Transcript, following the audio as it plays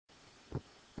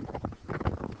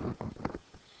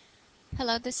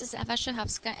Hello, this is Eva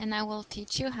Szuchowska, and I will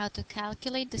teach you how to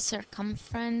calculate the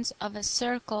circumference of a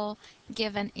circle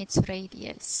given its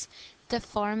radius. The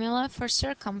formula for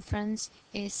circumference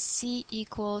is C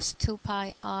equals 2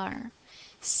 pi r.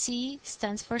 C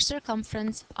stands for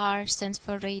circumference, R stands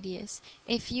for radius.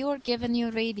 If you are given your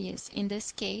radius, in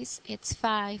this case it's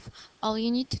 5, all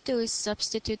you need to do is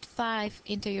substitute 5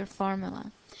 into your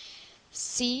formula.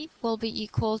 C will be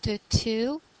equal to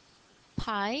 2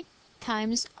 pi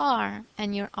times r,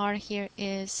 and your r here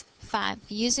is 5.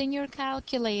 Using your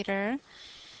calculator,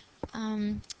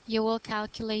 you will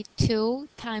calculate 2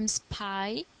 times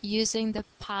pi using the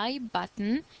pi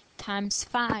button times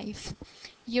 5.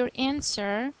 Your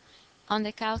answer on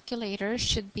the calculator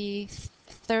should be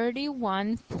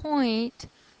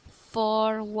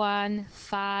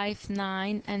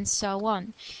 31.4159 and so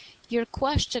on. Your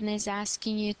question is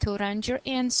asking you to round your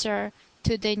answer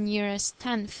to the nearest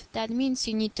tenth. That means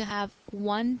you need to have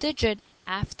one digit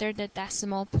after the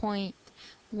decimal point.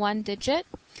 One digit,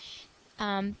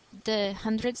 the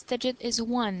hundredths digit is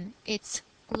 1. It's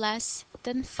less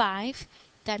than 5.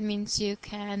 That means you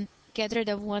can get rid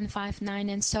of 159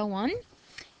 and so on,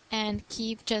 and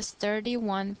keep just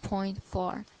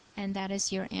 31.4. And that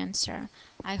is your answer.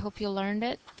 I hope you learned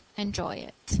it. Enjoy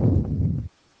it.